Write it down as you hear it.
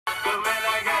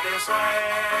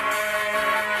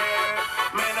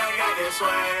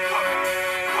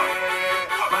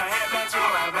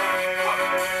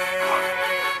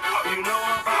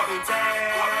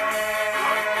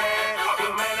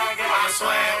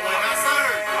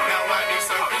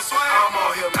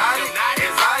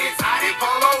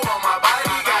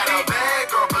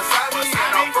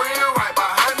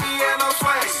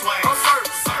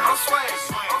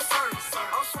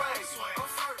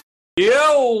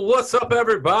Yo, what's up,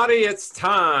 everybody? It's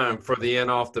time for the In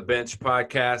Off the Bench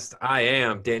podcast. I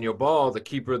am Daniel Ball, the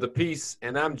keeper of the peace,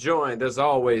 and I'm joined, as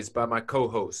always, by my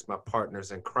co-hosts, my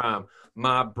partners in crime,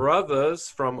 my brothers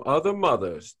from other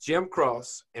mothers, Jim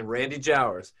Cross and Randy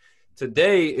Jowers.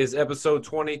 Today is episode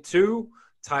 22,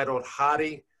 titled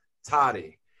Hottie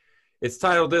Toddy. It's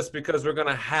titled this because we're going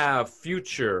to have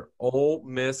future Ole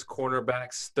Miss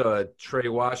cornerback stud Trey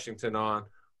Washington on.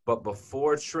 But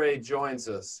before Trey joins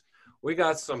us, we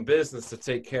got some business to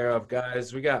take care of,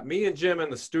 guys. We got me and Jim in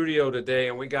the studio today,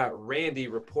 and we got Randy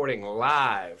reporting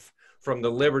live from the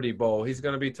Liberty Bowl. He's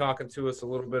going to be talking to us a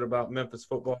little bit about Memphis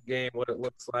football game, what it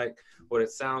looks like, what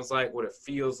it sounds like, what it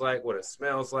feels like, what it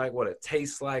smells like, what it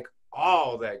tastes like,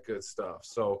 all that good stuff.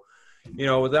 So, you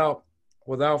know,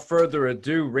 without further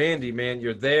ado, Randy, man,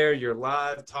 you're there, you're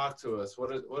live. Talk to us.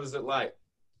 What is it like?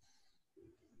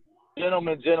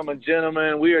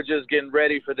 Gentlemen, we are just getting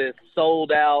ready for this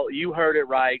sold-out, you heard it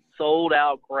right,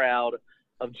 sold-out crowd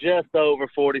of just over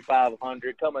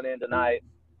 4,500 coming in tonight.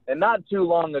 And not too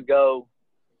long ago,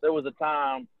 there was a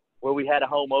time where we had a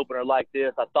home opener like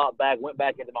this. I went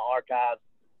back into my archives.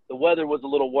 The weather was a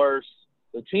little worse.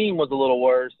 The team was a little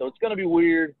worse. So it's going to be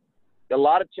weird. A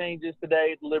lot of changes today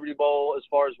at the Liberty Bowl as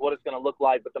far as what it's going to look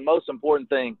like. But the most important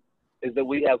thing is that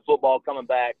we have football coming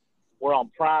back. We're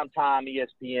on prime time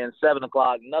ESPN, 7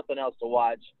 o'clock, nothing else to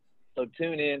watch. So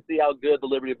tune in, see how good the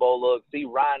Liberty Bowl looks, see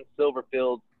Ryan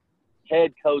Silverfield's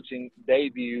head coaching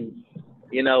debut.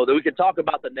 You know, that we could talk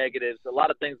about the negatives. A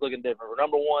lot of things looking different.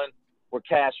 Number one, we're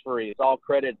cash free. It's all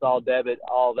credit, it's all debit,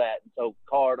 all that. So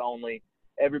card only.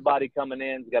 Everybody coming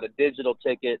in's got a digital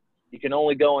ticket. You can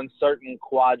only go in certain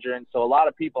quadrants. So a lot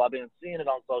of people, I've been seeing it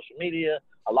on social media.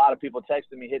 A lot of people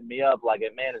texting me, hitting me up like,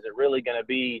 man, is it really going to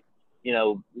be, you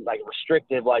know, like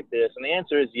restrictive like this? And the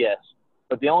answer is yes.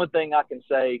 But the only thing I can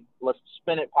say, let's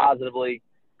spin it positively,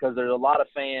 because there's a lot of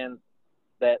fans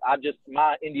that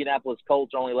my Indianapolis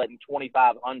Colts are only letting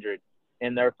 2,500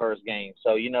 in their first game.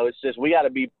 So, you know, it's just, we got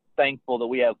to be thankful that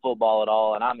we have football at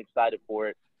all, and I'm excited for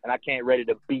it. And I can't ready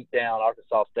to beat down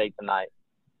Arkansas State tonight.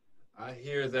 I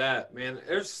hear that, man.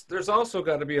 There's also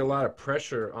got to be a lot of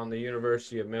pressure on the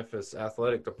University of Memphis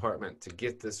athletic department to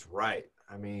get this right.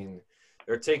 I mean,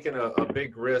 they're taking a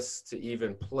big risk to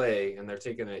even play, and they're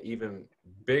taking an even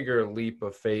bigger leap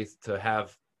of faith to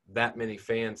have that many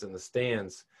fans in the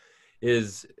stands.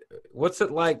 What's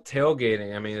it like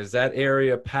tailgating? I mean, is that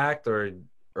area packed, or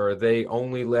are they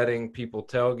only letting people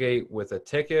tailgate with a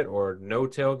ticket or no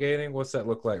tailgating? What's that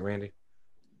look like, Randy?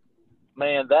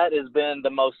 Man, that has been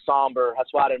the most somber. That's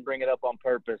why I didn't bring it up on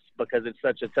purpose, because it's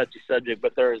such a touchy subject.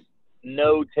 But there is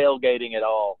no tailgating at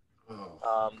all.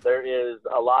 There is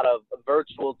a lot of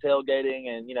virtual tailgating,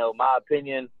 and, you know, my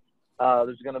opinion,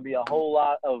 there's going to be a whole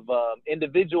lot of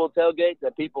individual tailgates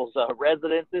at people's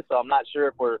residences, so I'm not sure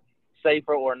if we're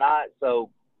safer or not. So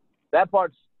that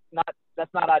part's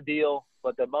that's not ideal,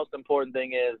 but the most important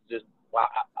thing is just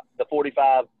the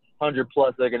 4,500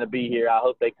 plus they're going to be here. I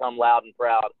hope they come loud and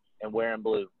proud and wearing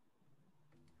blue.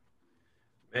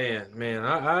 Man,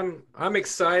 I'm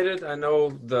excited. I know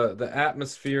the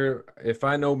atmosphere. If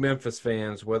I know Memphis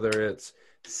fans, whether it's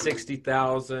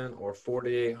 60,000 or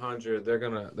 4,800,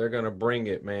 they're gonna bring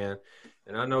it, man.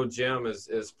 And I know Jim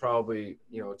is probably,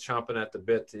 you know, chomping at the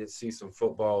bit to see some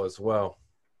football as well.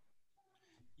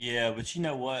 Yeah, but you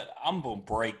know what? I'm gonna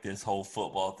break this whole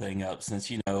football thing up, since,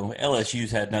 you know,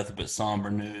 LSU's had nothing but somber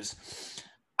news.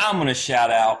 I'm gonna shout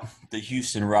out the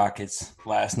Houston Rockets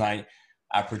last night.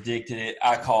 I predicted it.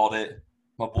 I called it.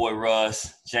 My boy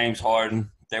Russ, James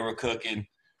Harden, they were cooking.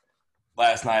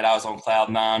 Last night I was on cloud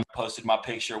nine, posted my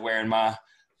picture wearing my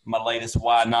latest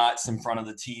Why Nots in front of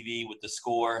the TV with the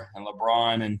score and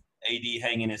LeBron and AD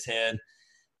hanging his head.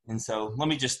 And so let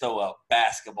me just throw a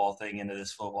basketball thing into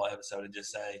this football episode and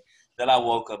just say that I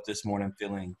woke up this morning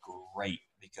feeling great,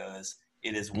 because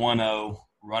it is 1-0,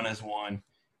 run as one,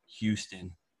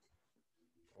 Houston.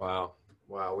 Wow.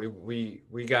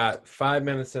 We got 5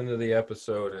 minutes into the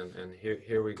episode, and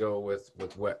here we go with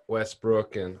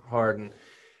Westbrook and Harden.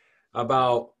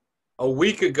 About a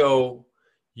week ago,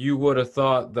 you would have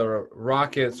thought the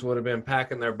Rockets would have been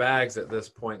packing their bags at this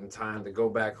point in time to go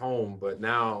back home, but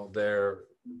now they're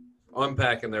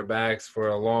unpacking their bags for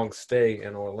a long stay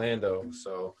in Orlando.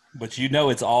 So, But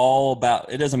it's all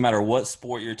about – it doesn't matter what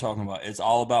sport you're talking about. It's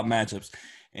all about matchups.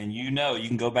 And you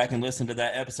can go back and listen to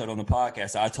that episode on the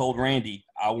podcast. I told Randy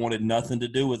I wanted nothing to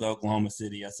do with Oklahoma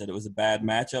City. I said it was a bad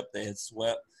matchup. They had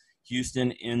swept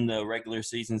Houston in the regular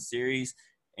season series,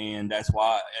 and that's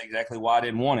exactly why I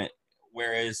didn't want it.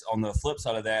 Whereas on the flip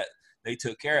side of that, they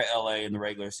took care of LA in the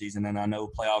regular season, and I know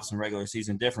playoffs and regular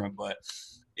season different, but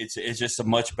it's just a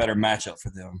much better matchup for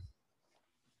them.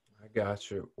 I got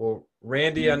you. Well,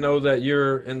 Randy, I know that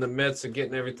you're in the midst of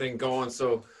getting everything going.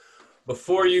 So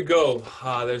before you go,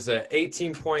 there's an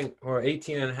 18-point or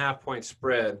 18.5-point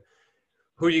spread.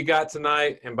 Who you got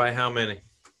tonight, and by how many?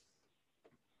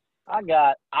 I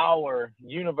got our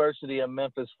University of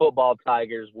Memphis football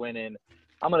Tigers winning.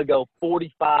 I'm going to go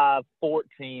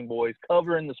 45-14, boys,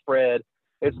 covering the spread.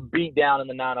 It's beat down in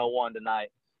the 901 tonight.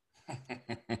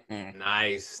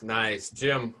 Nice.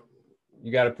 Jim,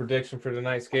 you got a prediction for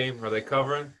tonight's game? Are they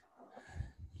covering?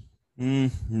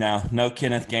 No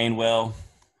Kenneth Gainwell.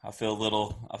 I feel a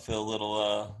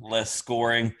little less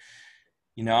scoring.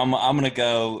 I'm going to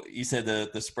go. You said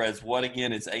the spread's what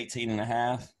again? It's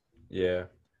 18.5. Yeah.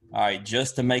 All right,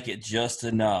 just to make it just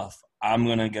enough, I'm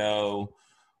going to go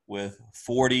with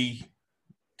 40-23.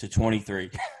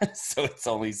 So it's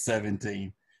only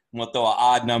 17. I'm going to throw an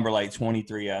odd number like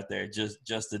 23 out there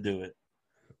just to do it.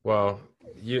 Well,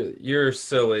 you're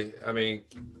silly. I mean,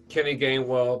 Kenny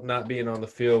Gainwell not being on the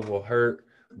field will hurt,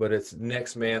 but it's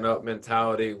next man up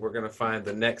mentality. We're going to find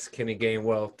the next Kenny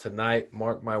Gainwell tonight.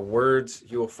 Mark my words,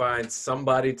 you'll find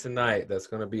somebody tonight that's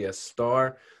going to be a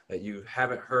star that you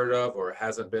haven't heard of or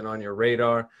hasn't been on your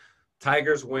radar.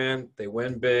 Tigers win. They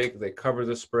win big. They cover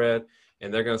the spread,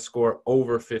 and they're going to score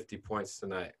over 50 points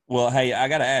tonight. Well, hey, I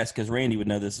got to ask, because Randy would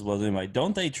know this as well as anybody.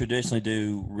 Don't they traditionally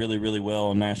do really, really well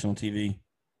on national TV?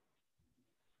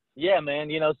 Yeah, man.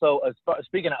 So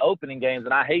speaking of opening games,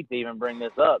 and I hate to even bring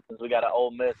this up since we got an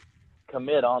Ole Miss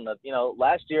commit on the,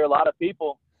 last year a lot of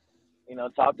people,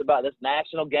 talked about this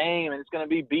national game and it's going to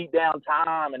be beat down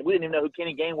time, and we didn't even know who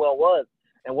Kenny Gainwell was.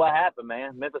 And what happened,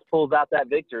 man? Memphis pulls out that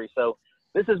victory. So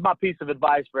this is my piece of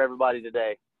advice for everybody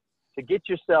today. To get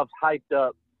yourself hyped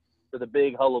up for the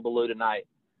big hullabaloo tonight,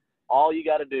 all you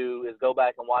got to do is go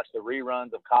back and watch the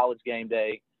reruns of College Game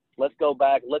Day. Let's go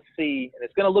back. Let's see. And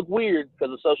it's going to look weird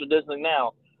because of social distancing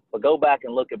now, but go back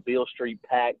and look at Beale Street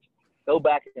packed. Go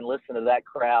back and listen to that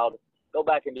crowd. Go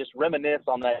back and just reminisce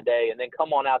on that day, and then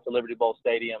come on out to Liberty Bowl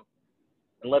Stadium,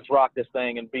 and let's rock this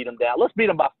thing and beat them down. Let's beat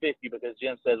them by 50 because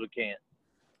Jim says we can.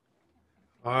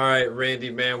 All right, Randy,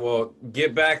 man. Well,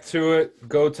 get back to it.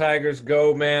 Go Tigers,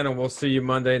 go, man, and we'll see you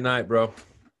Monday night, bro.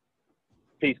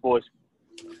 Peace, boys.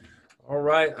 All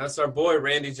right, that's our boy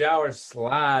Randy Jowers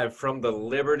live from the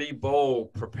Liberty Bowl,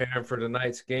 preparing for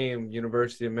tonight's game.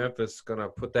 University of Memphis going to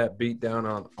put that beat down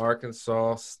on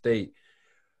Arkansas State.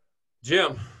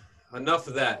 Jim, enough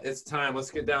of that. It's time.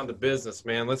 Let's get down to business,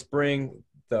 man. Let's bring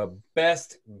the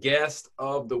best guest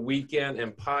of the weekend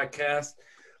and podcast.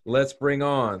 Let's bring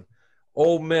on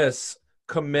Ole Miss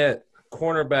commit,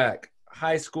 cornerback,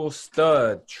 high school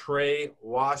stud, Trey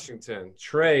Washington.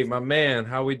 Trey, my man,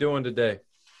 how we doing today?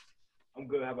 I'm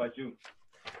good. How about you?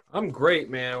 I'm great,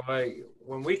 man. Like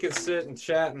when we can sit and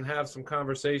chat and have some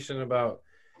conversation about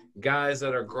guys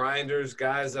that are grinders,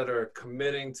 guys that are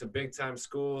committing to big time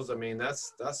schools. I mean,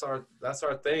 that's our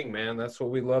thing, man. That's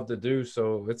what we love to do.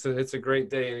 So it's a great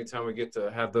day anytime we get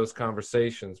to have those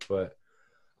conversations. But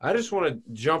I just want to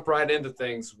jump right into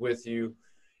things with you.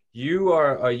 You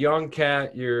are a young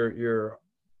cat. You're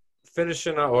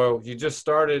finishing up, or you just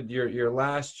started your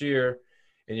last year,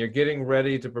 and you're getting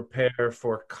ready to prepare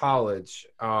for college.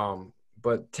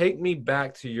 But take me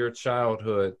back to your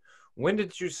childhood. When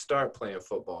did you start playing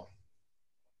football?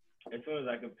 As soon as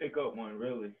I could pick up one,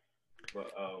 really.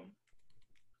 But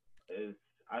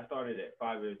I started at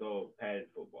 5 years old, padded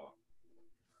football.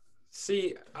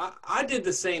 See, I did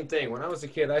the same thing. When I was a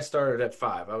kid, I started at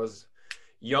 5. I was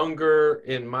younger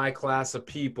in my class of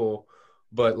people,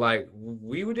 but like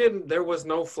there was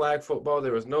no flag football.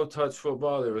 There was no touch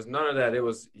football. There was none of that. It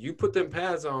was you put them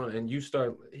pads on and you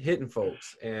start hitting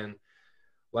folks. And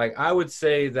like I would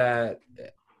say that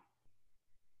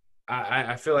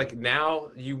I feel like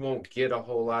now you won't get a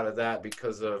whole lot of that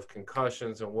because of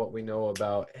concussions and what we know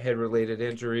about head-related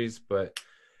injuries. But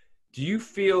do you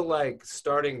feel like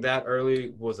starting that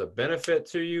early was a benefit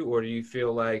to you, or do you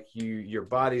feel like your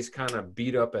body's kind of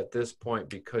beat up at this point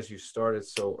because you started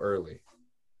so early?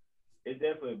 It's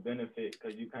definitely a benefit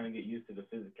because you kind of get used to the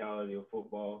physicality of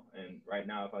football. And right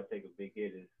now, if I take a big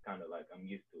hit, it's kind of like I'm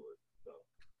used to it. So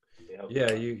it helps.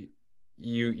 Yeah,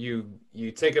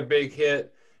 you take a big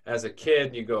hit. as a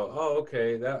kid, you go, oh,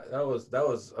 okay, that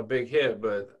was a big hit,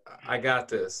 but I got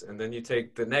this. And then you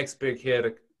take the next big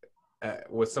hit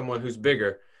with someone who's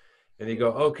bigger, and you go,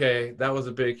 okay, that was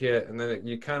a big hit. And then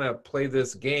you kind of play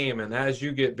this game, and as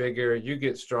you get bigger, you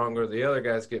get stronger. The other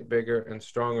guys get bigger and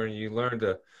stronger, and you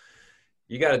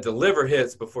got to deliver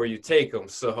hits before you take them.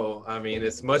 So, I mean,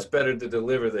 it's much better to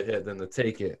deliver the hit than to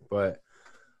take it. But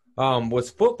was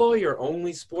football your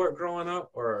only sport growing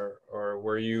up, or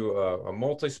were you a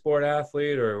multi-sport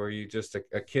athlete, or were you just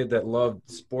a kid that loved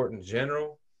sport in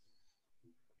general?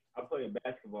 I played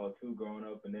basketball too growing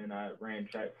up, and then I ran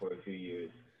track for a few years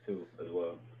too as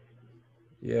well.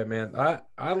 Yeah, man.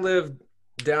 I live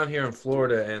down here in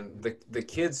Florida, and the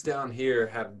kids down here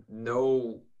have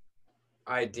no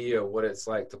idea what it's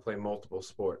like to play multiple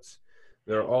sports.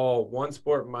 They're all one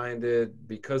sport minded.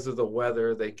 Because of the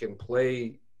weather, they can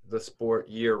play the sport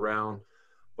year round.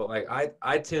 But like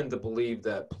I tend to believe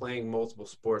that playing multiple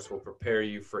sports will prepare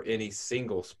you for any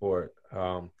single sport.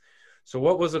 So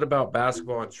what was it about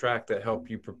basketball and track that helped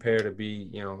you prepare to be,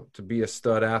 to be a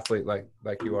stud athlete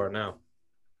like you are now?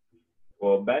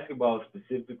 Well, basketball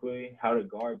specifically, how to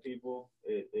guard people,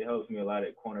 it helps me a lot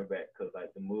at cornerback because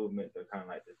like the movements are kind of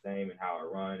like the same and how I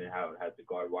run and how I have to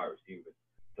guard wide receivers.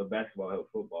 So basketball helps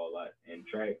football a lot. And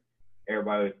track,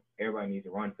 everybody needs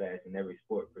to run fast in every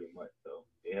sport pretty much. So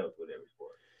it helps with every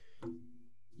sport.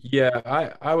 Yeah,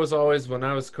 I was always, when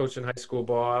I was coaching high school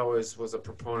ball, I always was a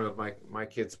proponent of my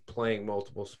kids playing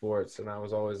multiple sports, and I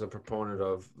was always a proponent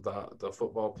of the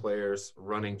football players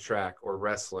running track or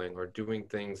wrestling or doing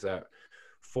things that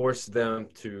force them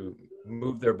to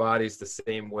move their bodies the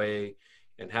same way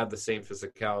and have the same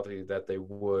physicality that they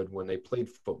would when they played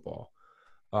football.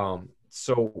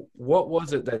 So what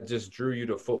was it that just drew you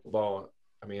to football?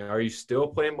 I mean, are you still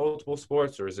playing multiple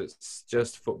sports, or is it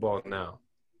just football now?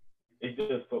 It's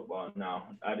just football now.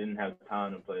 I didn't have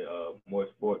time to play more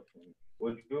sports. And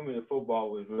what drew me to football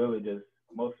was really just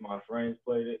most of my friends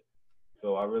played it,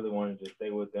 so I really wanted to stay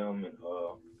with them and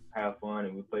have fun.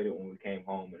 And we played it when we came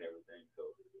home and everything. So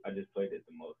I just played it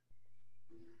the most.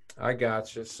 I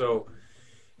got you. So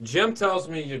Jim tells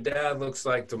me your dad looks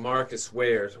like DeMarcus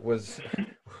Ware. Was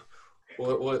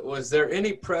there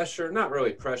any pressure, not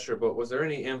really pressure, but was there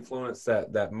any influence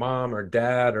that mom or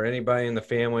dad or anybody in the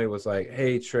family was like,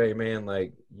 hey, Trey, man,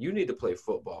 like, you need to play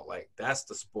football. Like, that's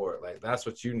the sport. Like, that's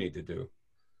what you need to do.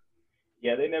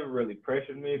 Yeah, they never really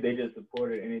pressured me. They just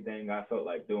supported anything I felt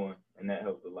like doing, and that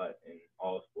helped a lot in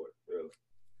all sports, really.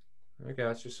 I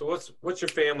got you. So what's your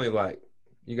family like?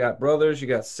 You got brothers, you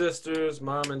got sisters,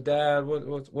 mom and dad.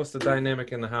 What's the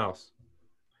dynamic in the house?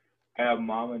 I have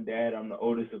mom and dad. I'm the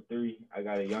oldest of three. I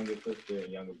got a younger sister and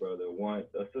younger brother.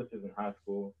 The sister's in high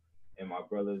school, and my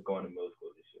brother's going to middle school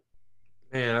this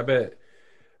year. Man, I bet.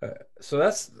 So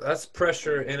that's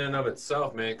pressure in and of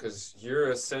itself, man, because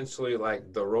you're essentially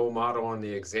like the role model and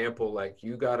the example. Like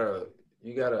you gotta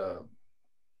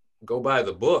go by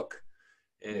the book,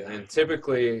 and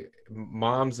typically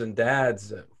moms and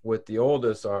dads with the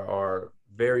oldest are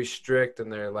very strict,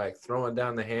 and they're like throwing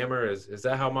down the hammer. Is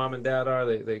that how mom and dad are?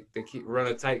 They keep run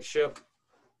a tight ship.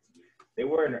 They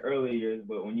were in the early years,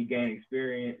 but when you gain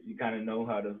experience, you kind of know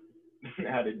how to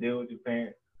how to deal with your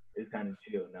parents. It's kind of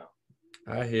chill now.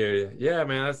 I hear you. Yeah,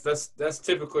 man, that's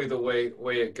typically the way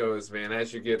it goes, man.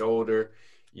 As you get older,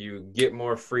 you get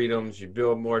more freedoms, you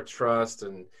build more trust,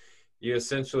 and you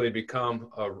essentially become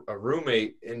a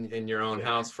roommate in your own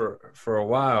house for a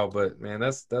while. But man,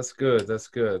 that's good. That's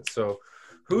good. So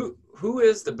who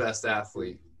is the best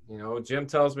athlete? Jim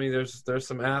tells me there's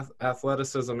some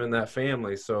athleticism in that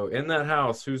family. So in that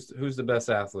house, who's the best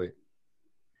athlete?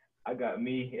 I got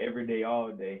me every day,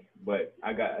 all day, but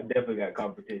I definitely got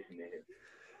competition in here.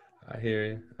 I hear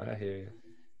you. I hear you.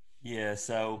 Yeah,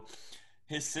 so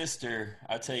his sister,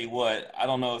 I tell you what, I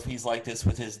don't know if he's like this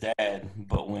with his dad,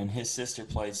 but when his sister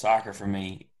played soccer for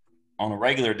me, on a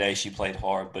regular day she played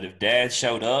hard, but if dad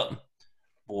showed up,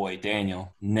 boy,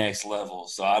 Daniel, next level.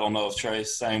 So I don't know if Trey's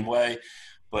the same way,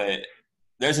 but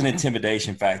there's an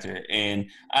intimidation factor. And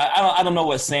I don't know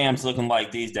what Sam's looking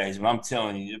like these days, but I'm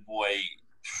telling you, boy,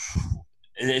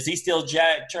 is he still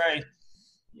Jack, Trey?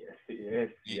 Yes.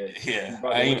 Yeah.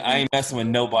 I ain't messing with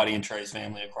nobody in Trey's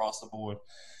family across the board.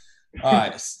 All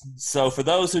right. So for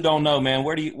those who don't know, man,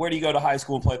 where do you go to high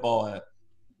school and play ball at?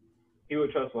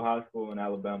 Hewitt-Trussville High School in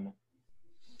Alabama.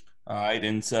 All right.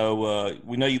 And so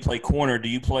we know you play corner. Do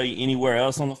you play anywhere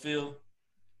else on the field?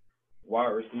 Wide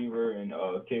receiver and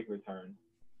kick return.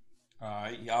 All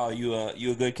right. Y'all, you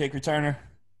a good kick returner?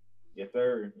 Yes,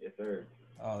 sir. Yes, sir.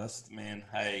 Oh, man.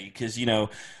 Hey, because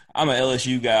I'm an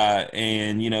LSU guy,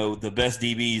 and the best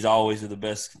DBs always are the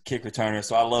best kick returners.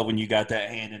 So I love when you got that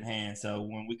hand in hand. So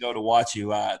when we go to watch you,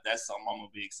 that's something I'm gonna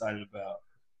be excited about.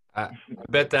 I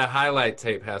bet that highlight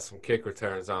tape has some kick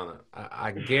returns on it.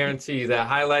 I guarantee you that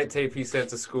highlight tape he sent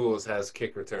to schools has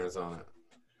kick returns on it.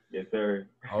 Yes, sir.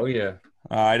 Oh yeah.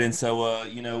 All right, and so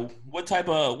what type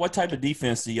of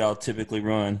defense do y'all typically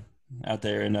run out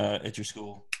there at your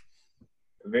school?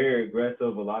 Very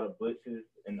aggressive, a lot of blitzes,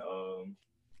 and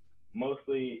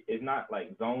mostly it's not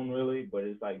like zone really, but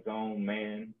it's like zone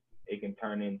man. It can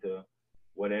turn into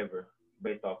whatever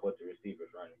based off what the receiver's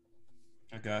running.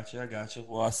 I got you.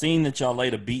 Well, I seen that y'all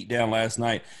laid a beat down last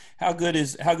night. How good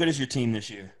is your team this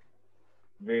year?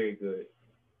 Very good.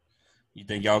 You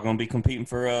think y'all gonna be competing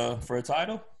for a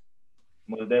title?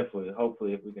 Most definitely.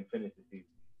 Hopefully, if we can finish the season.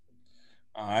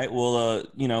 All right.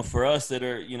 Well, for us that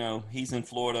are, he's in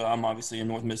Florida, I'm obviously in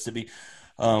North Mississippi.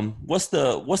 What's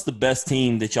the best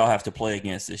team that y'all have to play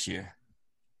against this year?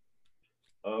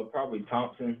 Probably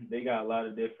Thompson. They got a lot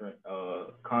of different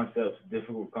concepts,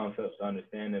 difficult concepts to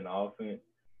understand in the offense,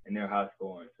 and they're high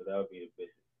scoring. So that would be the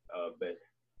best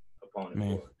opponent.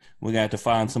 Man, for us. we're gonna have to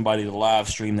find somebody to live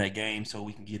stream that game so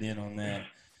we can get in on that.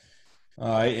 All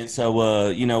right. And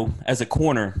so, as a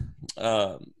corner,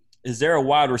 is there a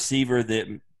wide receiver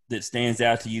that stands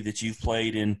out to you that you've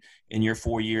played in your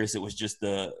 4 years that was just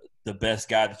the best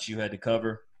guy that you had to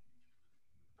cover?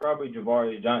 Probably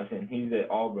Javaris Johnson. He's at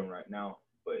Auburn right now,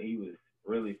 but he was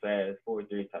really fast,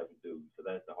 4.3 type of dude. So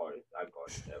that's the hardest I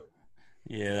guarded ever.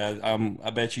 Yeah,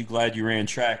 I bet you glad you ran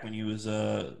track when you was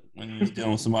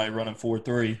dealing with somebody running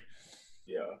 4.3.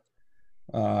 Yeah.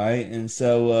 All right, and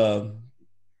so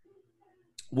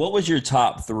what was your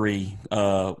top three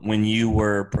when you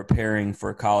were preparing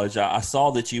for college? I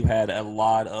saw that you had a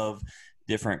lot of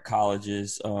different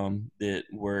colleges that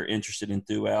were interested in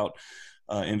throughout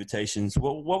invitations.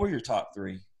 What were your top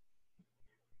three?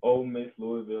 Ole Miss,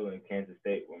 Louisville, and Kansas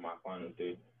State were my final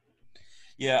three.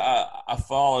 Yeah, I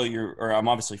follow I'm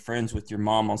obviously friends with your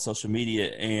mom on social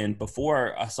media, and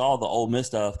before I saw the Ole Miss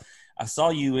stuff, I saw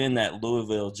you in that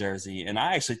Louisville jersey, and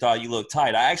I actually thought you looked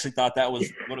tight. I actually thought that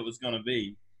was what it was going to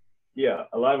be. Yeah,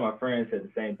 a lot of my friends said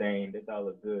the same thing. They thought it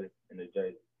looked good in the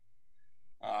jersey.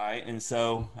 All right, and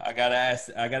so I gotta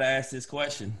ask this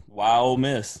question: why Ole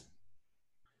Miss?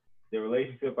 The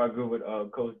relationship I grew with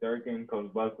Coach Durkin,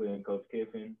 Coach Buckley, and Coach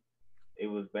Kiffin, it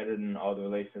was better than all the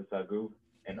relationships I grew.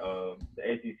 And the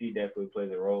SEC definitely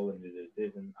plays a role in the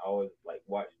decision. I always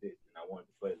watched it, and I wanted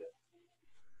to play that.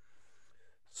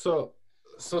 So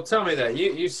tell me that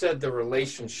you said the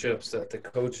relationships that the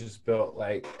coaches built.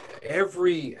 Like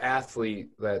every athlete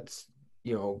that's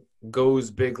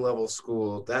goes big level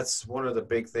school, that's one of the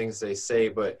big things they say.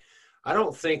 But I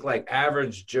don't think like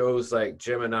average Joes like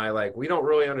Jim and I, like we don't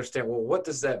really understand. Well, what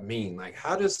does that mean? Like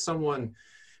how does someone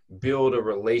build a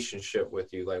relationship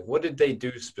with you? Like what did they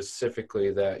do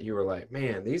specifically that you were like,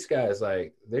 man, these guys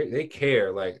like they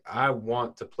care, like I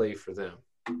want to play for them?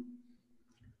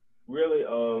 Really,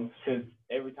 since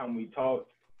every time we talk,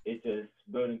 it's just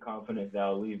building confidence that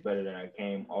I'll leave better than I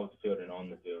came, off the field and on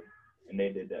the field, and they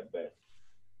did that best.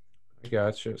 I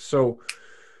gotcha. So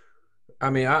I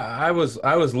mean, I was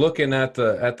looking at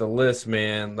the list,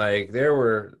 man. Like there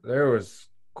was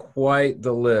quite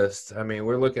the list. I mean,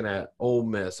 we're looking at Ole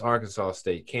Miss, Arkansas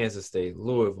State, Kansas State,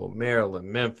 Louisville,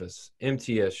 Maryland, Memphis,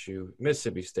 MTSU,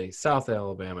 Mississippi State, South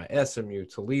Alabama, SMU,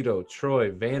 Toledo,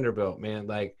 Troy, Vanderbilt, man.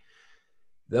 Like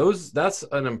that's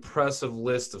an impressive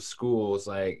list of schools.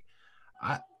 Like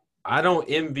I don't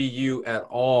envy you at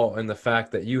all in the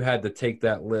fact that you had to take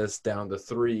that list down to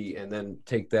three and then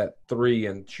take that three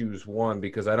and choose one,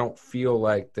 because I don't feel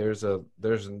like there's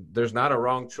not a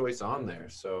wrong choice on there.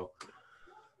 So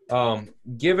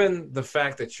given the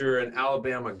fact that you're an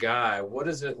Alabama guy, what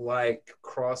is it like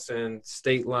crossing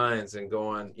state lines and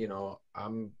going,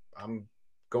 I'm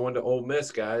going to Ole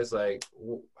Miss, guys? Like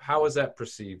how is that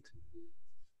perceived?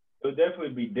 It'll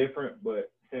definitely be different,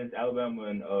 but since Alabama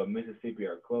and Mississippi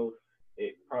are close,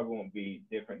 it probably won't be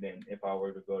different than if I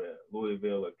were to go to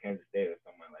Louisville or Kansas State or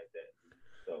somewhere like that.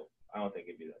 So I don't think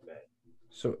it'd be that bad.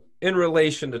 So in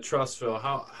relation to Trussville,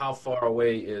 how far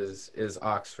away is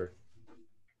Oxford?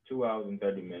 2 hours and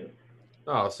 30 minutes.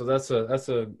 Oh, so that's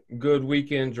a good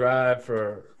weekend drive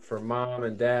for mom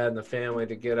and dad and the family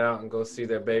to get out and go see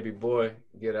their baby boy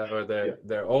get out, or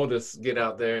their oldest get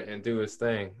out there and do his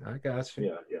thing. I got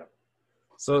you. Yeah.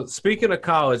 So speaking of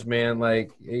college, man,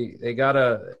 like they got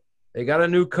a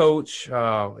new coach.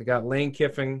 They got Lane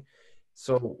Kiffin.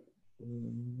 So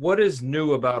what is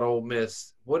new about Ole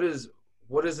Miss? What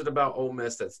what is it about Ole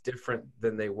Miss that's different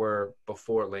than they were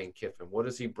before Lane Kiffin? What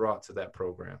has he brought to that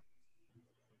program?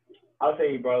 I'll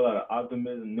say he brought a lot of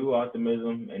optimism, new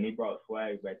optimism, and he brought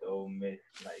swag back to Ole Miss.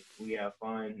 Like, we have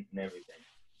fun and everything.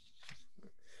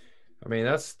 I mean,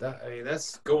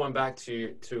 that's going back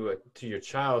to your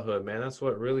childhood, man. That's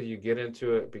what really you get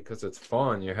into it because it's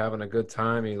fun. You're having a good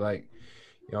time.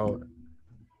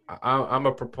 I'm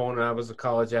a proponent. I was a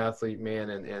college athlete,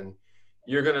 man, and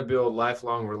you're going to build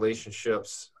lifelong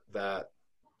relationships that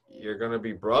you're going to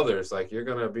be brothers. Like, you're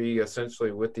going to be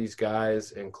essentially with these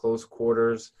guys in close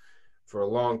quarters for a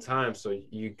long time. So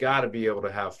you got to be able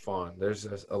to have fun.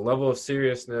 There's a level of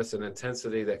seriousness and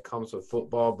intensity that comes with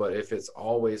football, but if it's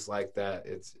always like that,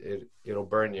 it'll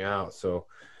burn you out. So,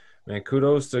 man,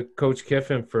 kudos to Coach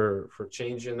Kiffin for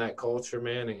changing that culture,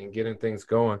 man, and getting things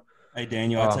going. Hey,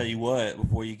 Daniel, I'll tell you what,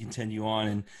 before you continue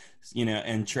on,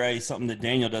 and Trey, something that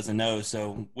Daniel doesn't know.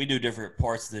 So we do different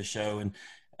parts of the show, and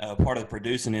part of the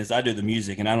producing is I do the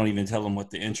music, and I don't even tell him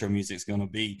what the intro music's going to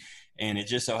be. And it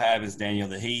just so happens, Daniel,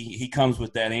 that he comes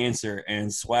with that answer,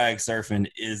 and Swag Surfing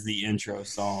is the intro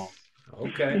song.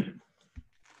 Okay.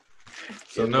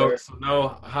 So no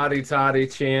hottie toddy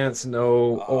chants,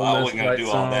 no Ole I Miss wasn't going to do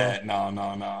song. all that.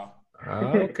 No.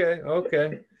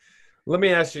 Okay. Let me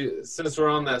ask you, since we're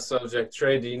on that subject,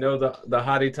 Trey, do you know the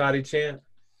hottie toddy chant?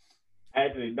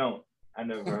 Actually, don't. I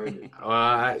never heard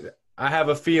it. I have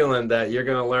a feeling that you're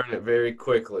going to learn it very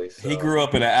quickly. So. He grew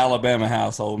up in an Alabama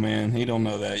household, man. He don't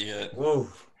know that yet.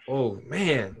 Oh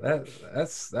man,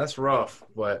 that's rough.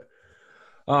 But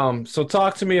so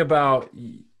talk to me about.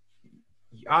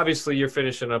 Obviously, you're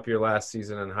finishing up your last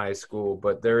season in high school,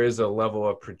 but there is a level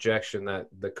of projection that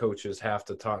the coaches have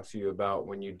to talk to you about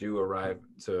when you do arrive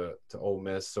to Ole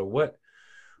Miss. So what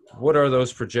are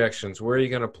those projections? Where are you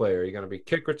going to play? Are you going to be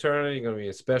kick returner? Are you going to be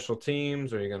in special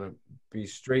teams? Are you going to be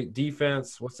straight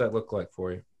defense? What's that look like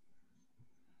for you?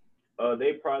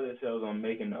 They pride themselves on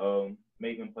making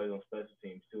plays on special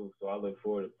teams too. So I look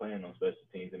forward to playing on special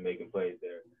teams and making plays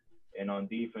there. And on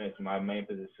defense, my main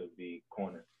position would be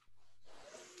corner.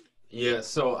 Yeah,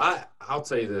 so I'll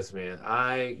tell you this, man.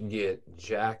 I get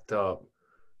jacked up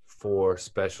for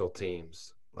special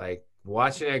teams. Like,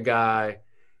 watching a guy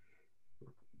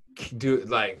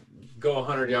go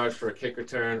 100 yards for a kick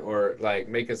return, or like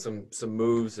making some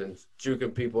moves and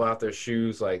juking people out their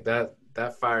shoes, like that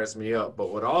fires me up.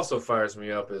 But what also fires me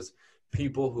up is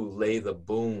people who lay the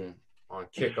boom on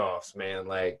kickoffs, man.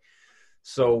 Like,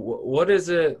 so what is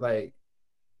it like?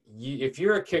 If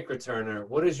you're a kick returner,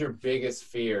 what is your biggest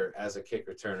fear as a kick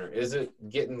returner? Is it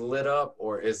getting lit up,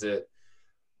 or is it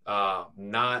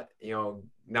not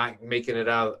making it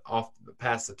out off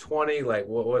past the 20? Like,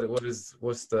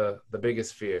 what's the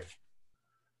biggest fear?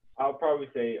 I'll probably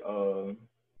say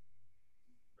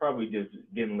probably just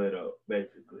getting lit up,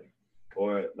 basically,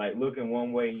 or like looking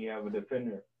one way and you have a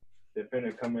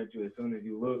defender coming at you as soon as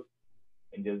you look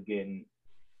and just getting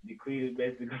depleted,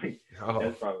 basically. Oh.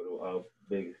 That's probably the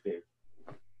biggest fear.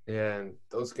 Yeah, and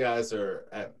those guys are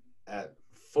at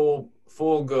full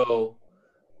go,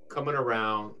 coming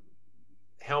around,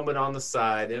 helmet on the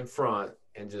side, in front,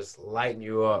 and just lighting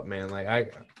you up, man.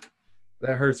 Like,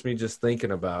 that hurts me just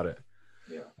thinking about it.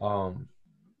 Yeah.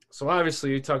 So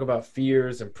obviously you talk about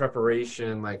fears and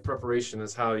preparation. Like, preparation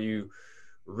is how you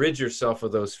rid yourself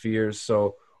of those fears.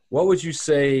 So what would you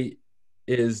say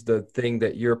is the thing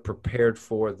that you're prepared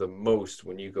for the most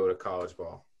when you go to college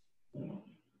ball?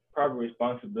 Probably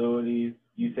responsibilities.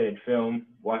 You said film,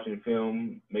 watching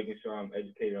film, making sure I'm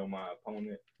educated on my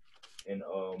opponent, and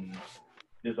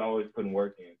just always putting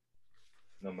work in,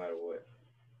 no matter what.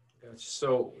 Gotcha.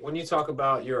 So when you talk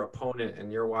about your opponent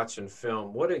and you're watching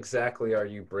film, what exactly are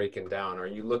you breaking down? Are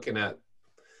you looking at,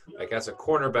 like, as a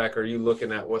cornerback, are you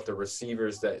looking at what the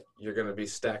receivers that you're going to be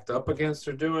stacked up against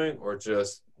are doing, or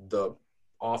just the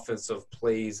offensive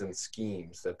plays and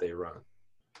schemes that they run?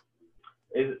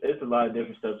 It's a lot of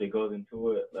different stuff that goes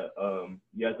into it. Like,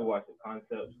 you have to watch the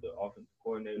concepts. The offensive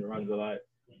coordinator runs a lot.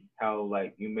 How,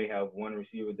 like, you may have one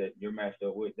receiver that you're matched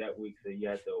up with that week, so you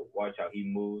have to watch how he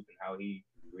moves and how he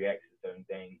reacts to certain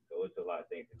things. So it's a lot of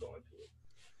things that go into it.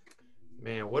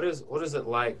 Man, what is it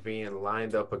like being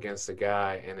lined up against a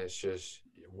guy and it's just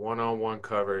one-on-one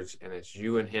coverage and it's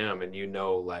you and him, and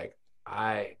like,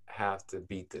 I have to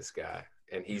beat this guy,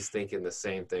 and he's thinking the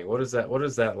same thing? What is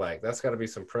that like? That's got to be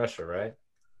some pressure, right?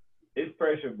 It's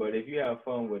pressure, but if you have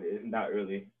fun with it, it's not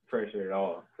really pressure at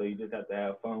all. So you just have to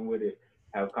have fun with it,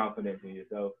 have confidence in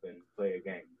yourself, and play a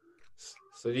game.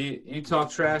 So do you talk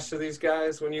trash to these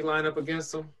guys when you line up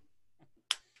against them?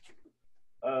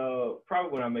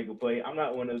 Probably when I make a play. I'm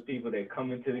not one of those people that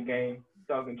come into the game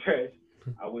talking trash.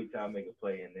 I wait till I make a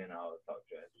play and then I'll talk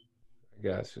trash.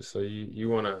 Gotcha. So you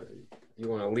wanna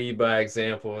lead by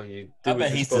example. You do I what bet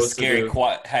you're he's the supposed to scary do.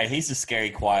 quiet. Hey, he's the scary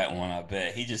quiet one. I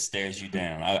bet he just stares you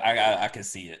down. I can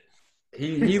see it.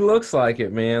 He looks like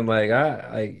it, man.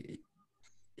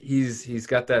 He's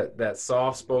got that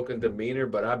soft spoken demeanor,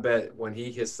 but I bet when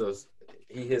he hits those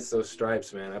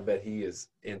stripes, man, I bet he is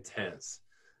intense.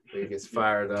 He gets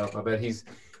fired up. I bet he's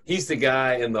the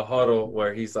guy in the huddle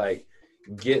where he's like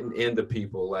getting into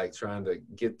people, like trying to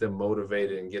get them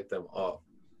motivated and get them up.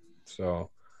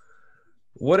 So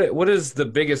what is the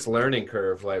biggest learning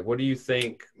curve? Like, what do you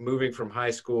think moving from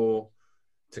high school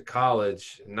to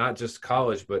college, not just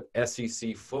college, but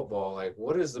SEC football? Like,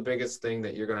 what is the biggest thing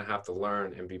that you're going to have to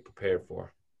learn and be prepared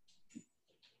for?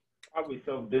 Probably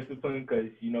self-discipline because,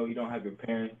 you don't have your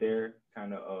parents there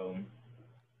kind of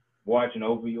watching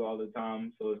over you all the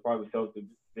time. So it's probably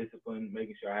self-discipline,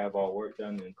 making sure I have all work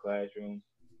done in the classroom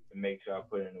and make sure I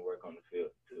put in the work on the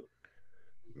field too.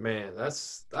 Man,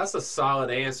 that's a solid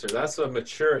answer. That's a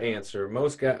mature answer.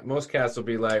 Most cats will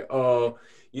be like, "Oh,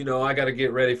 I got to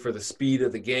get ready for the speed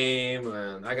of the game,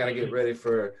 and I got to get ready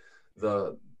for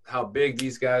the how big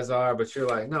these guys are." But you're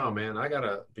like, "No, man, I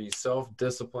gotta be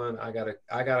self-disciplined. I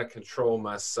gotta control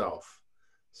myself."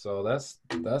 So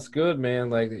that's good, man.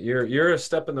 Like you're a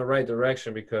step in the right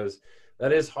direction because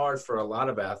that is hard for a lot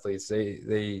of athletes.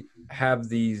 They have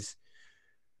these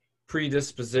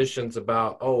predispositions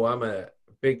about, oh, I'm a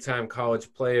big time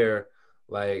college player,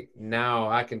 like now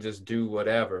I can just do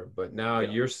whatever. But now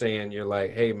you're saying, you're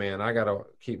like, hey man, I gotta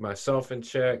keep myself in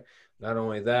check. Not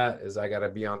only that is I gotta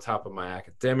be on top of my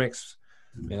academics.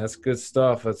 Man, that's good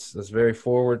stuff. That's very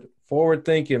forward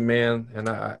thinking, man. And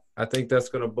I think that's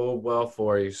gonna bode well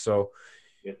for you. So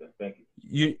Yes, sir. Thank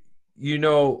you.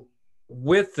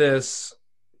 With this,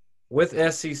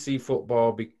 with SEC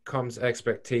football becomes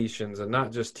expectations, and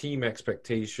not just team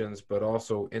expectations, but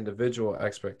also individual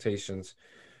expectations.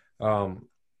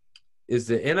 Is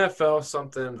the NFL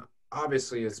something?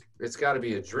 Obviously, it's got to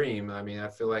be a dream. I mean, I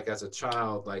feel like as a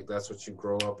child, like that's what you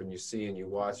grow up and you see and you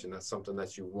watch, and that's something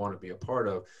that you want to be a part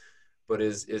of. But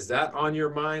is that on your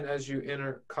mind as you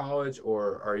enter college,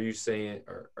 or are you saying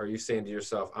to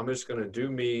yourself, I'm just going to do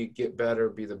me, get better,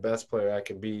 be the best player I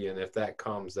can be, and if that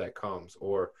comes, that comes?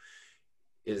 Or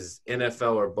is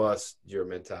NFL or bust your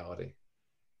mentality?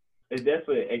 It's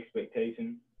definitely an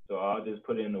expectation. So I'll just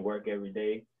put in the work every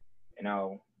day, and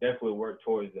I'll definitely work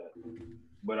towards that.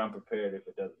 But I'm prepared if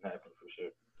it doesn't happen for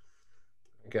sure.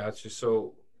 Got you.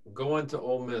 So going to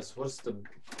Ole Miss, what's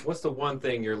the one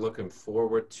thing you're looking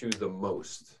forward to the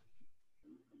most?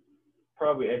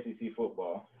 Probably SEC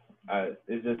football.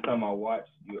 It's just something I watch.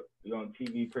 You're on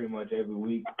TV pretty much every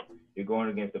week. You're going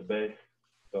against the best.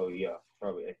 So yeah,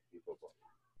 probably SEC football.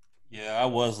 Yeah, I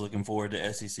was looking forward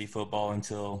to SEC football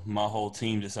until my whole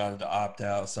team decided to opt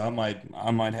out. So I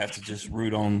might have to just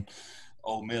root on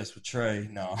Ole Miss with Trey.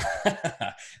 No,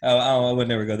 I would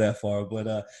never go that far.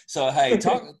 But so hey,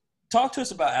 talk to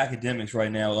us about academics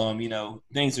right now.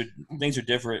 Things are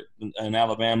different in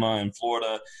Alabama and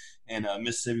Florida and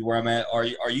Mississippi, where I'm at.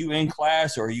 Are you in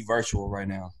class or are you virtual right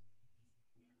now?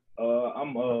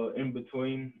 I'm in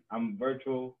between. I'm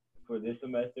virtual for this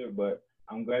semester, but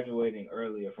I'm graduating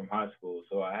earlier from high school,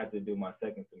 so I had to do my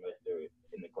second semester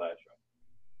in the classroom.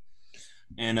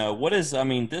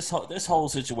 And this whole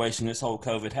situation, this whole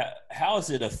COVID, how has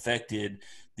it affected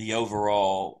the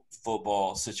overall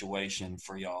football situation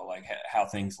for y'all? Like how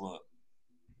things look?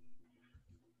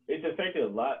 It's affected a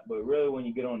lot, but really when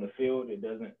you get on the field, it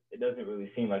doesn't really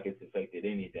seem like it's affected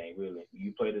anything. Really,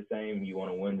 you play the same, you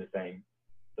want to win the same,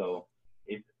 so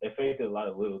it's affected a lot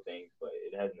of little things, but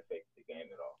it hasn't affected the game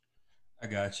at all. I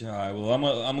got you. All right. Well,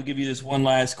 I'm gonna give you this one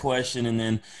last question, and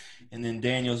then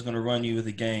Daniel's gonna run you with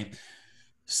the game.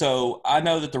 So I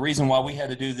know that the reason why we had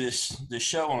to do this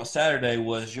show on a Saturday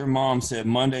was your mom said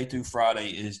Monday through Friday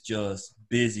is just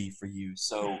busy for you.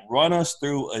 So run us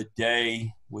through a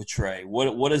day with Trey.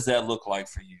 What does that look like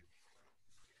for you?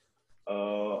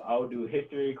 I'll do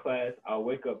history class. I'll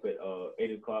wake up at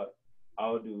 8 o'clock.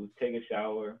 I'll take a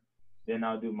shower. Then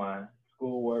I'll do my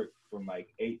schoolwork from like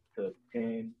 8 to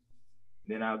 10.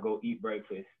 Then I'll go eat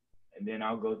breakfast. And then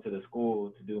I'll go to the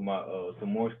school to do my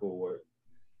some more schoolwork.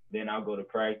 Then I'll go to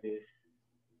practice.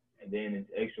 And then it's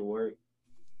extra work.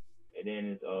 And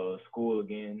then it's school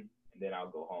again. And then I'll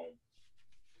go home.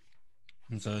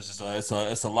 And so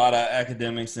it's a lot of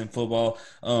academics in football.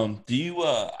 Do you?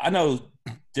 I know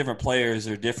different players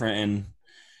are different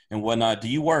and whatnot. Do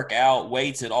you work out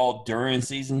weights at all during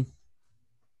season?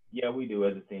 Yeah, we do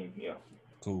as a team. Yeah.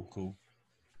 Cool.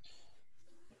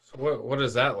 So what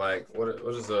is that like? What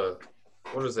does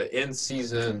a in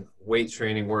season weight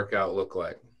training workout look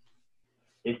like?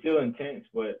 it's still intense,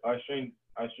 but our strength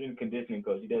conditioning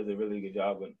coach, he does a really good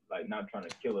job of like not trying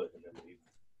to kill us in this season.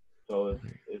 So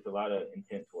it's a lot of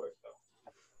intense work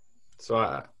though.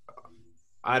 So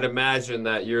I'd imagine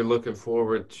that you're looking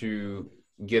forward to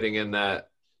getting in that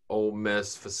Ole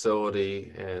Miss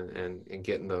facility and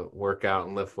getting to work out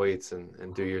and lift weights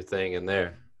and do your thing in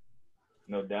there.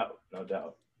 No doubt.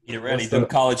 Get ready. Them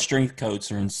college strength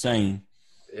coats are insane.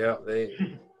 Yeah,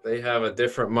 they have a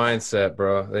different mindset,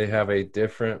 bro. They have a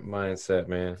different mindset,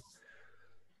 man.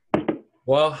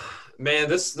 Well, man,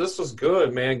 this was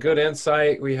good, man. Good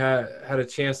insight. We had a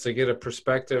chance to get a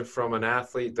perspective from an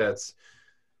athlete that's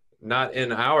not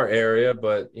in our area,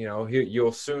 but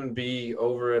you'll soon be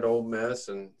over at Ole Miss,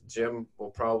 and Jim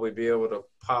will probably be able to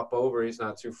pop over. He's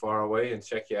not too far away and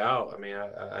check you out. I mean,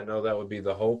 I know that would be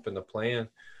the hope and the plan.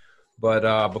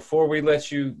 But before we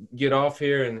let you get off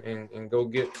here and go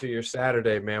get to your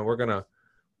Saturday, man, we're gonna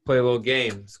play a little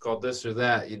game. It's called This or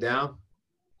That. You down?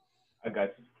 I got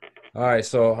you. All right,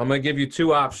 so I'm gonna give you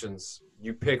two options.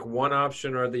 You pick one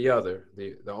option or the other.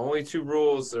 The only two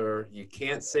rules are you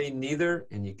can't say neither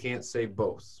and you can't say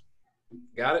both.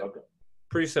 Got it? Okay.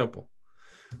 Pretty simple.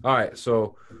 All right,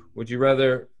 so would you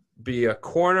rather be a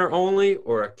corner only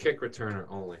or a kick returner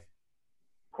only?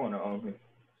 Corner only.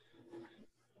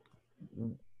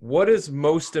 What is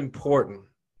most important,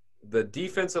 the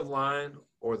defensive line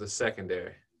or the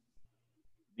secondary?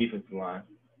 Defensive line.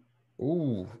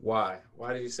 Ooh, why?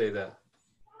 Why do you say that?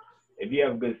 If you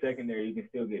have a good secondary, you can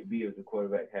still get beat if the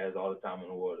quarterback has all the time in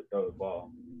the world to throw the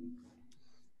ball.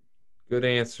 Good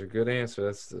answer. Good answer.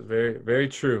 That's very, very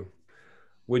true.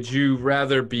 Would you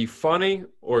rather be funny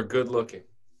or good looking?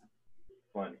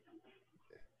 Funny.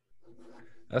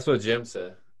 That's what Jim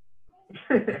said.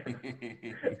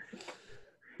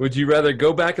 Would you rather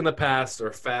go back in the past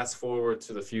or fast forward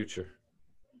to the future?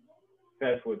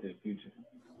 Fast forward to the future.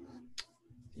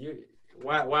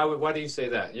 Why do you say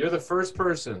that? You're the first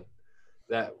person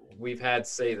that we've had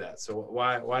say that. So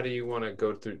why do you want to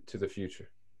go to the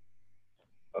future?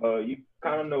 You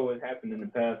kind of know what happened in the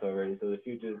past already, so the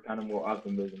future is kind of more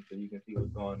optimism, so you can see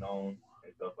what's going on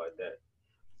and stuff like that.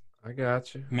 I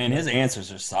got you. Man, his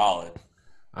answers are solid.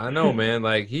 I know, man.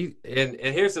 Like and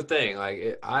here's the thing.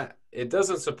 Like it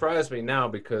doesn't surprise me now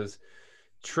because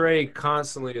Trey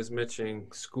constantly is mentioning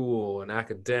school and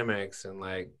academics and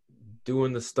like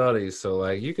doing the studies. So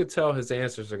like you could tell his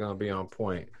answers are going to be on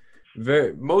point.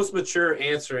 Most mature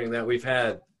answering that we've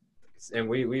had, and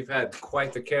we've had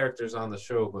quite the characters on the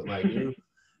show. But like you,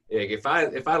 if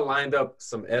I lined up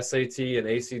some SAT and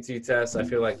ACT tests, I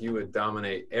feel like you would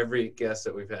dominate every guest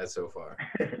that we've had so far.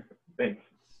 Thanks.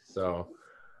 So,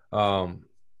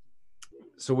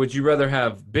 so would you rather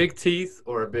have big teeth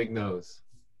or a big nose?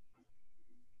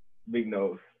 Big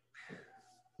nose.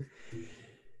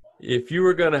 If you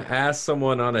were going to ask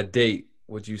someone on a date,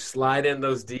 would you slide in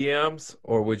those DMs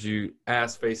or would you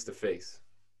ask face to face?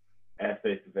 Ask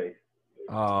face to face.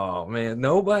 Oh man,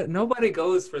 nobody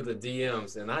goes for the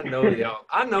DMs, and I know y'all.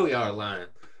 I know y'all are lying.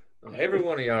 Every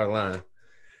one of y'all are lying.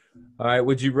 All right,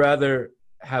 would you rather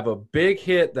have a big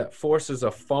hit that forces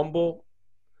a fumble,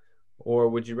 or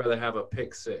would you rather have a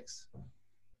pick six?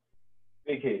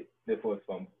 Big hit that forces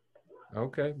fumble.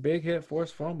 Okay, big hit,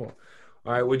 forced fumble.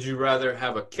 All right, would you rather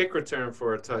have a kick return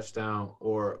for a touchdown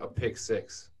or a pick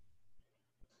six?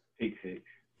 Pick six.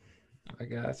 I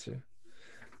got you.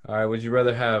 All right, would you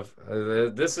rather have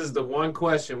this is the one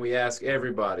question we ask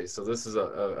everybody, so this is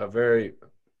a very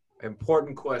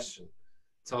important question.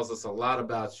 It tells us a lot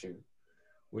about you.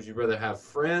 Would you rather have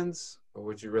friends or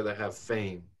would you rather have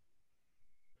fame?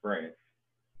 Friends.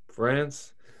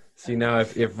 Friends? See, now,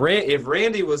 if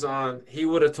Randy was on, he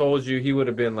would have told you, he would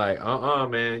have been like,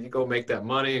 man, you go make that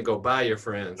money and go buy your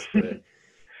friends. But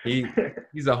he's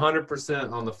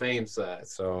 100% on the fame side.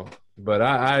 So, but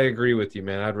I agree with you,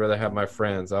 man. I'd rather have my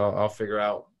friends. I'll figure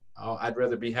out. I'd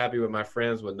rather be happy with my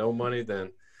friends with no money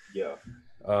than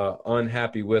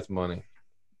unhappy with money.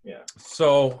 Yeah.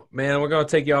 So, man, we're going to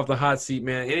take you off the hot seat,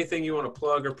 man. Anything you want to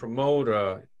plug or promote?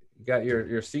 You got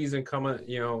your season coming,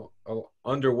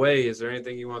 underway. Is there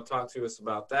anything you want to talk to us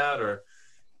about that, or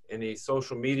any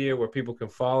social media where people can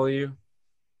follow you?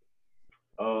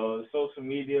 Social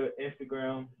media,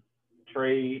 Instagram,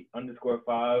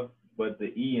 Trey_5, but the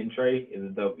E in Trey is a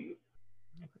W.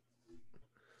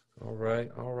 All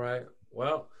right.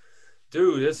 Well,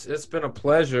 dude, it's been a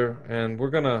pleasure, and we're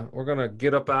gonna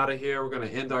get up out of here. We're gonna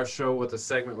end our show with a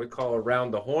segment we call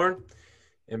Around the Horn.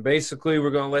 And basically, we're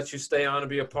going to let you stay on and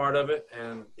be a part of it.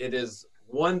 And it is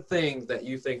one thing that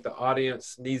you think the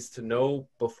audience needs to know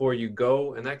before you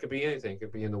go. And that could be anything. It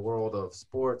could be in the world of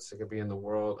sports. It could be in the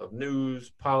world of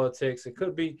news, politics. It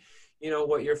could be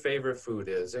what your favorite food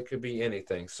is. It could be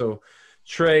anything. So,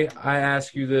 Trey, I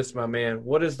ask you this, my man.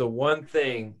 What is the one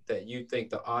thing that you think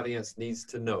the audience needs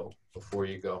to know before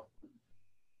you go?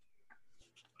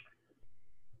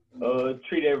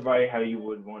 Treat everybody how you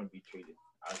would want to be treated.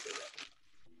 I'll say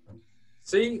that.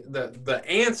 See, the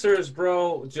answers,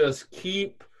 bro, just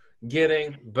keep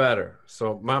getting better.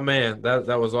 So, my man,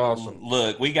 that was awesome.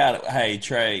 Look, hey,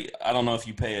 Trey, I don't know if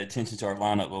you pay attention to our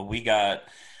lineup, but we got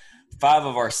 5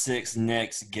 of our 6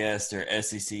 next guests are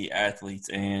SEC athletes,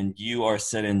 and you are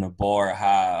setting the bar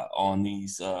high on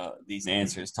these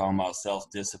answers, talking about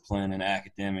self-discipline and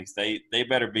academics. They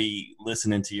better be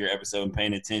listening to your episode and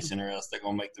paying attention, or else they're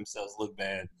going to make themselves look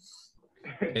bad.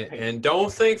 And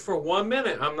don't think for 1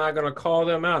 minute I'm not going to call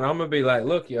them out. I'm going to be like,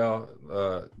 look, y'all,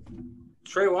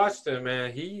 Trey Washington,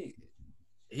 man,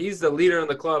 he's the leader in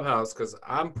the clubhouse because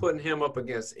I'm putting him up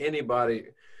against anybody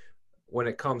when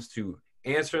it comes to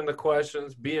answering the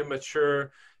questions, being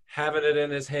mature, having it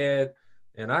in his head.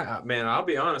 And I'll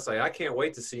be honest, I can't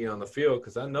wait to see you on the field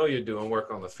because I know you're doing work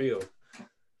on the field.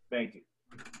 Thank you.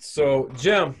 So,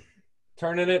 Jim,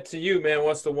 turning it to you, man,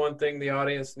 what's the one thing the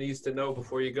audience needs to know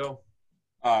before you go?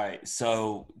 All right,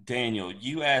 so Daniel,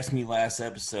 you asked me last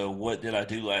episode, what did I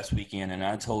do last weekend, and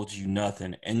I told you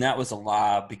nothing. And that was a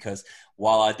lie because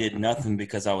while I did nothing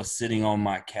because I was sitting on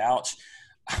my couch,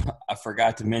 I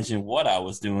forgot to mention what I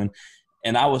was doing,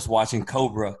 and I was watching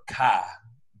Cobra Kai,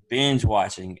 binge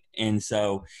watching. And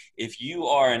so if you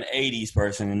are an 80s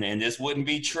person, and this wouldn't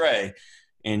be Trey,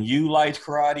 and you liked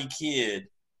Karate Kid,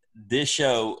 this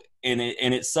show – and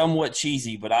it's somewhat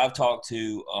cheesy, but I've talked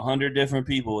to 100 different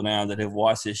people now that have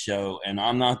watched this show, and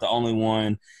I'm not the only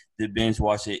one that binge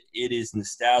watch it. It is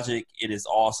nostalgic. It is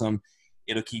awesome.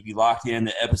 It'll keep you locked in.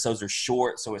 The episodes are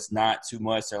short, so it's not too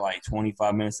much. They're like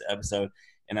 25 minutes an episode.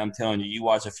 And I'm telling you, you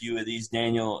watch a few of these,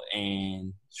 Daniel,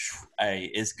 and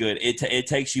hey, it's good. It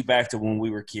takes you back to when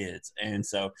we were kids. And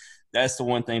so that's the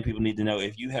one thing people need to know.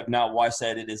 If you have not watched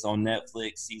that, it is on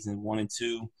Netflix, season 1 and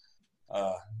 2.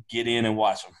 Get in and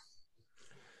watch them.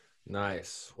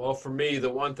 Nice. Well, for me,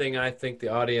 the one thing I think the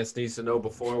audience needs to know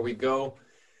before we go,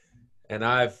 and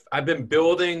I've been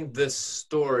building this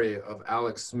story of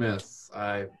Alex Smith.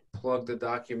 I plugged the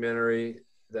documentary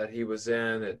that he was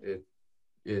in.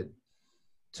 It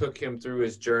took him through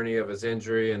his journey of his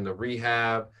injury and the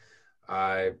rehab.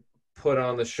 I put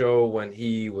on the show when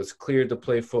he was cleared to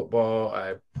play football.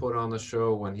 I put on the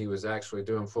show when he was actually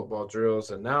doing football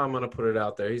drills, and now I'm going to put it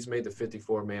out there. He's made the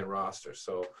 54-man roster.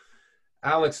 So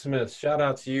Alex Smith, shout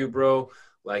out to you, bro.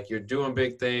 Like, you're doing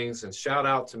big things. And shout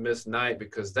out to Miss Knight,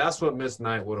 because that's what Miss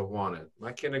Knight would have wanted.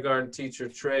 My kindergarten teacher,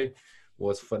 Trey,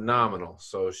 was phenomenal.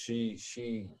 So she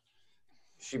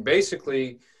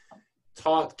basically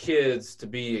taught kids to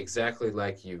be exactly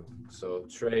like you. So,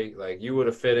 Trey, like, you would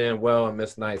have fit in well in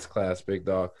Miss Knight's class, big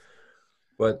dog.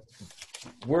 But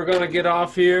we're going to get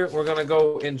off here. We're going to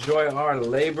go enjoy our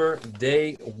Labor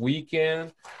Day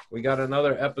weekend. We got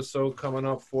another episode coming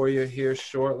up for you here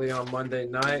shortly on Monday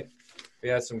night. We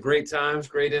had some great times,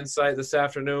 great insight this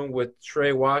afternoon with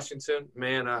Trey Washington.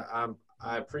 Man, I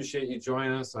appreciate you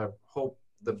joining us. I hope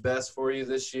the best for you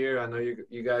this year. I know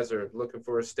you guys are looking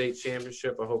for a state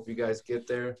championship. I hope you guys get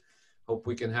there. Hope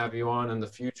we can have you on in the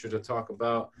future to talk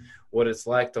about what it's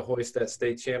like to hoist that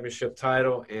state championship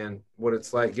title and what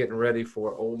it's like getting ready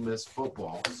for Ole Miss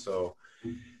football. So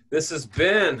this has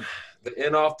been the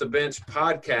In Off the Bench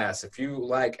podcast. If you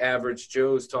like Average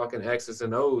Joes talking X's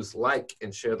and O's, like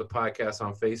and share the podcast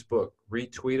on Facebook,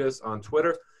 retweet us on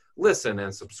Twitter, listen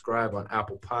and subscribe on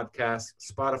Apple Podcasts,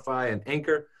 Spotify, and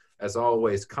Anchor. As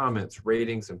always, comments,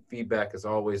 ratings, and feedback is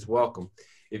always welcome.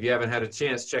 If you haven't had a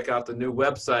chance, check out the new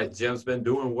website. Jim's been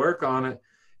doing work on it.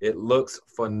 It looks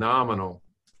phenomenal.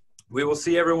 We will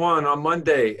see everyone on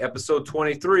Monday, episode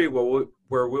 23,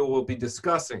 where we will be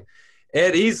discussing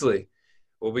Ed Easley.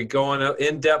 We'll be going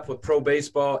in depth with pro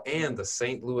baseball and the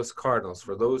St. Louis Cardinals.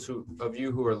 For those of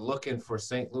you who are looking for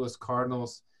St. Louis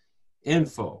Cardinals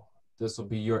info, this will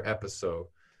be your episode.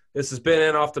 This has been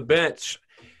In Off the Bench.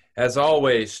 As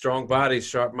always, strong bodies,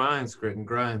 sharp minds, grit and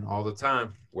grind all the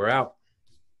time. We're out.